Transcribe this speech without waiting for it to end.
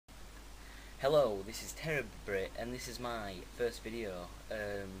Hello, this is TeraBrit and this is my first video.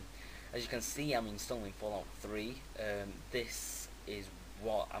 As you can see, I'm installing Fallout 3. This is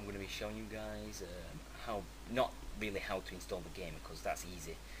what I'm going to be showing you guys. Not really how to install the game, because that's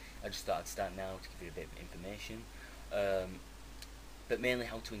easy. I just thought I'd start now to give you a bit of information. But mainly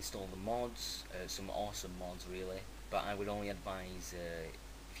how to install the mods, some awesome mods really. But I would only advise,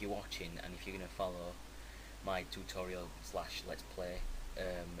 if you're watching and if you're going to follow my tutorial / let's play,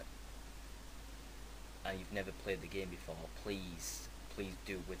 and you've never played the game before, please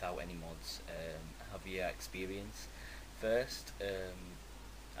do without any mods. Have your experience first,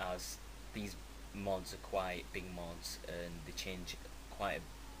 as these mods are quite big mods and they change quite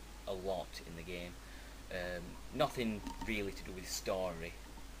a lot in the game. Nothing really to do with the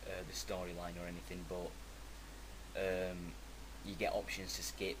storyline or anything, but you get options to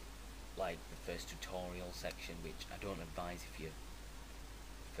skip, like the first tutorial section, which I don't advise if you're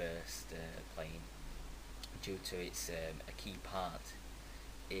first playing, due to it's a key part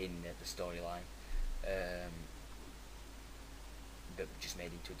in the storyline, but just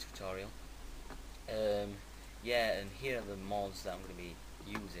made into a tutorial. Yeah, and here are the mods that I'm going to be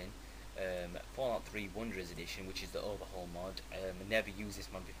using. Fallout 3 Wanderers Edition, which is the overhaul mod. I never used this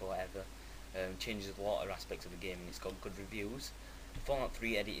mod before ever. Changes a lot of aspects of the game and it's got good reviews. The Fallout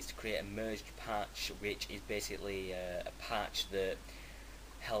 3 edit is to create a merged patch, which is basically a patch that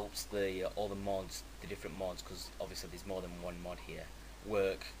helps all the mods, the different mods, because obviously there's more than one mod here,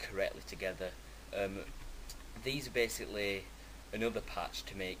 work correctly together. These are basically another patch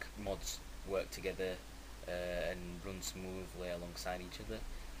to make mods work together and run smoothly alongside each other.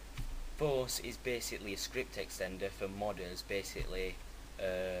 Force is basically a script extender for modders. Basically,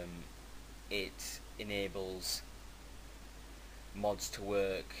 it enables mods to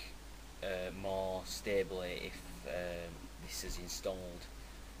work more stably if this is installed.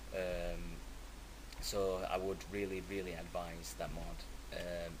 So I would really advise that mod.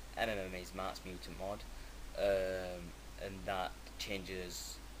 MMMA's Mark's Mutant mod, and that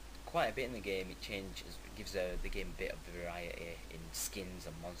changes quite a bit in the game. It gives the game a bit of variety in skins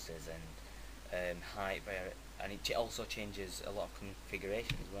and monsters and height, and it also changes a lot of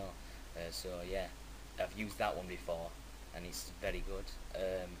configuration as well. So yeah, I've used that one before and it's very good.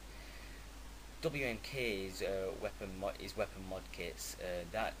 WMK is weapon mod kits.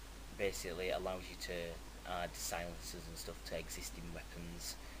 That basically allows you to add silencers and stuff to existing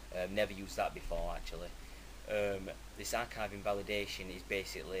weapons. Never used that before actually. This archiving validation is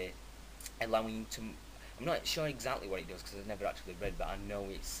basically allowing you to, I'm not sure exactly what it does because I've never actually read, but I know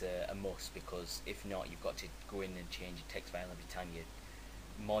it's a must, because if not you've got to go in and change your text file every time you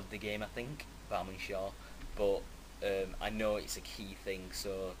mod the game, I think, but I'm unsure. But I know it's a key thing,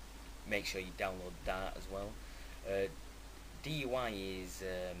 so make sure you download that as well. DUI is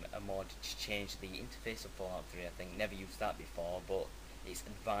a mod to change the interface of Fallout 3, I think. Never used that before, but it's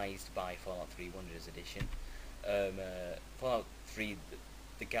advised by Fallout 3 Wanderers Edition. Fallout 3,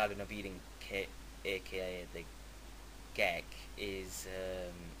 the Garden of Eden kit, aka the GEC, is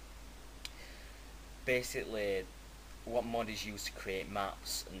basically what mod is used to create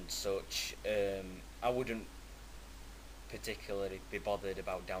maps and such. I wouldn't particularly be bothered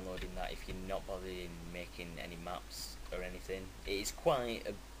about downloading that if you're not bothered in making any maps or anything. It is quite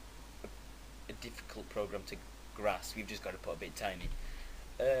a difficult program to grasp. You've just got to put a bit of time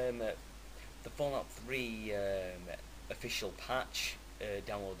in. The Fallout 3 official patch,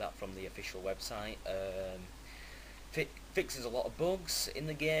 download that from the official website. Fixes a lot of bugs in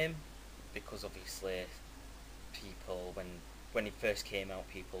the game, because obviously people, when it first came out,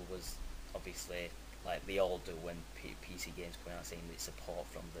 people was obviously, like they all do when PC games come out, saying it's support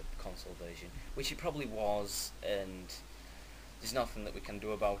from the console version, which it probably was, and there's nothing that we can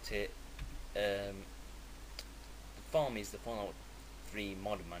do about it. The form is the Fallout 3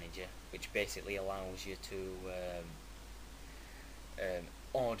 mod manager, which basically allows you to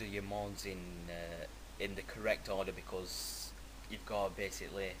order your mods in the correct order, because you've got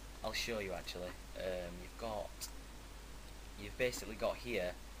basically, I'll show you actually, you've basically got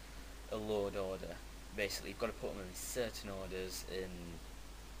here a load order. Basically you've got to put them in certain orders and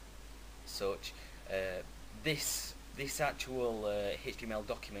such. This actual HTML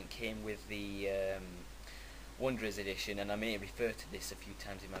document came with the Wanderers Edition, and I may refer to this a few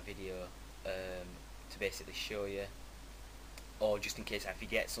times in my video to basically show you, or just in case I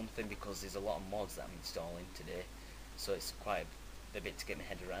forget something, because there's a lot of mods that I'm installing today, so it's quite a bit to get my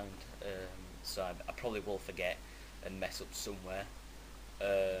head around. So I probably will forget and mess up somewhere.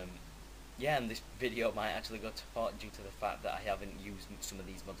 Yeah, and this video might actually go to pot due to the fact that I haven't used some of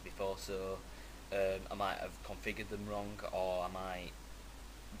these mods before, so I might have configured them wrong, or I might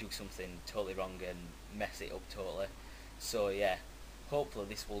do something totally wrong and mess it up totally. So yeah, hopefully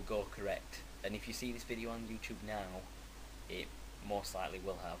this will go correct. And if you see this video on YouTube now, it most likely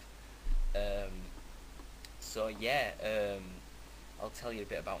will have. So yeah, I'll tell you a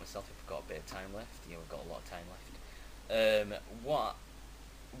bit about myself if I've got a bit of time left. Yeah, we've got a lot of time left.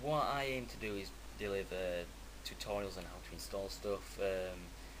 What I aim to do is deliver tutorials on how to install stuff.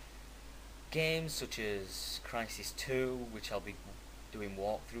 Games such as Crysis 2, which I'll be doing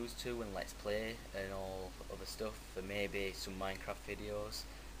walkthroughs to and Let's Play and all other stuff, and maybe some Minecraft videos.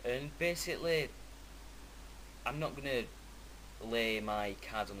 And basically, I'm not going to lay my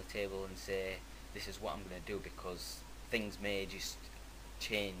cards on the table and say this is what I'm going to do, because things may just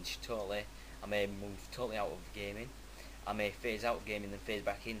change totally. I may move totally out of gaming. I may phase out of gaming then phase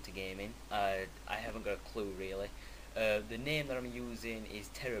back into gaming. I haven't got a clue really. The name that I'm using is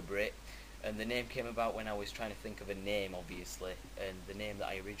TeraBrit, and the name came about when I was trying to think of a name, obviously, and the name that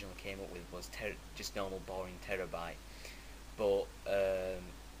I originally came up with was just normal boring terabyte. But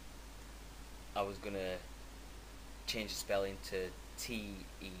I was gonna change the spelling to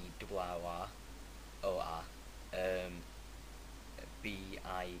TERROR,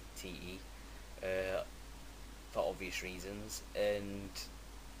 BITE, for obvious reasons,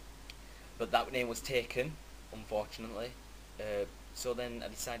 but that name was taken, unfortunately. So then I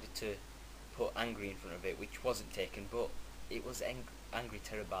decided to put angry in front of it, which wasn't taken, but it was angry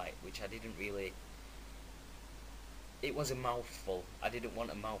terabyte, which I didn't really. It was a mouthful. I didn't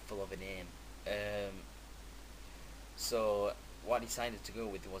want a mouthful of a name. So what I decided to go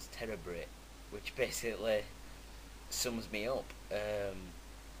with was TeraBrit, which basically sums me up.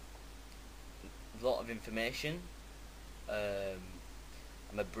 A lot of information.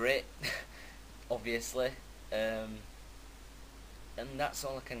 I'm a Brit, obviously, and that's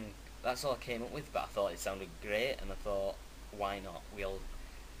all I came up with. But I thought it sounded great, and I thought, why not? We'll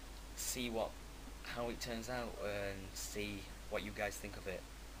see how it turns out and see what you guys think of it.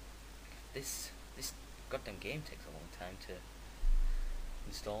 This goddamn game takes a long time to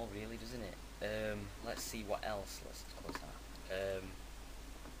install, really, doesn't it? Let's see what else. Let's close that.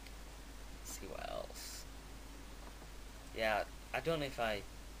 Let's see what else. Yeah, I don't know if I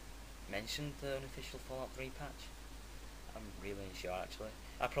mentioned the unofficial Fallout 3 patch. I'm really unsure actually.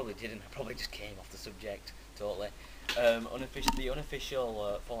 I probably didn't. I probably just came off the subject totally. The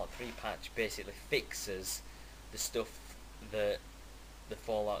unofficial Fallout 3 patch basically fixes the stuff that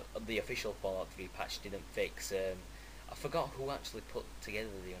the official Fallout 3 patch didn't fix. I forgot who actually put together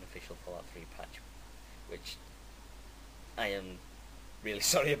the unofficial Fallout 3 patch, which I am really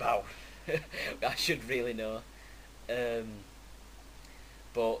sorry about. I should really know.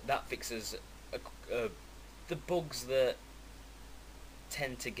 But that fixes the bugs that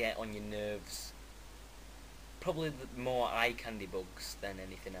tend to get on your nerves. Probably the more eye candy bugs than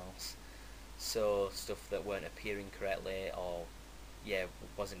anything else. So stuff that weren't appearing correctly, or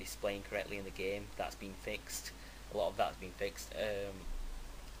wasn't displaying correctly in the game, that's been fixed. A lot of that's been fixed.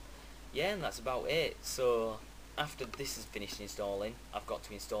 And that's about it. So after this is finished installing, I've got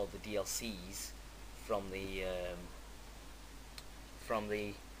to install the DLCs from the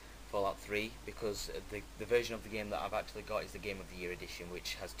Fallout 3, because the version of the game that I've actually got is the Game of the Year edition,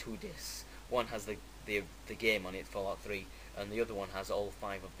 which has 2 discs. One has the game on it, Fallout 3, and the other one has all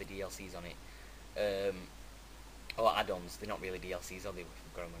 5 of the DLCs on it. Or add-ons. They're not really DLCs, are they?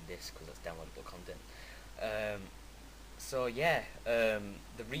 We've got them on disc because that's downloadable content. So yeah,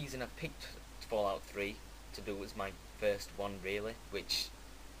 the reason I picked Fallout 3 to do was my first one really, which,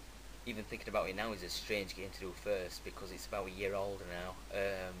 even thinking about it now, is a strange game to do first because it's about a year older now.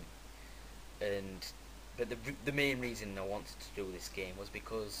 But the main reason I wanted to do this game was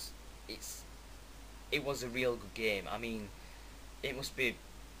because it was a real good game. I mean, it must be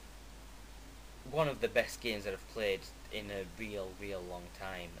one of the best games that I've played in a real long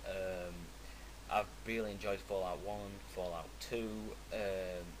time. I've really enjoyed Fallout 1, Fallout 2,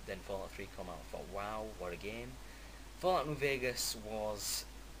 then Fallout 3 come out. I thought, wow, what a game. Fallout New Vegas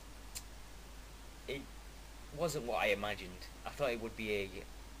wasn't what I imagined. I thought it would be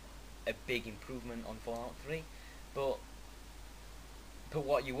a big improvement on Fallout 3, but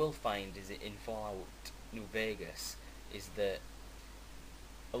what you will find is in Fallout New Vegas is that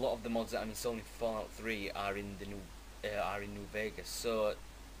a lot of the mods that I'm installing for Fallout 3 are in New Vegas. So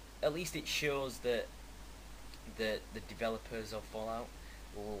at least it shows that the developers of Fallout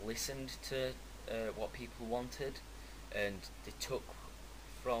listened to what people wanted, and they took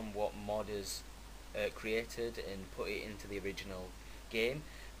from what modders created and put it into the original game.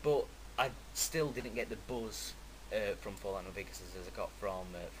 But I still didn't get the buzz from Fallout New Vegas as I got from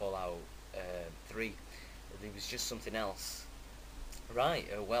Fallout 3. There was just something else. Right,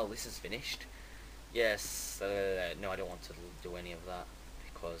 well, this is finished. Yes, no, I don't want to do any of that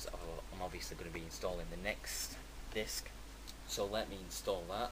because I'm obviously going to be installing the next disc. So let me install that.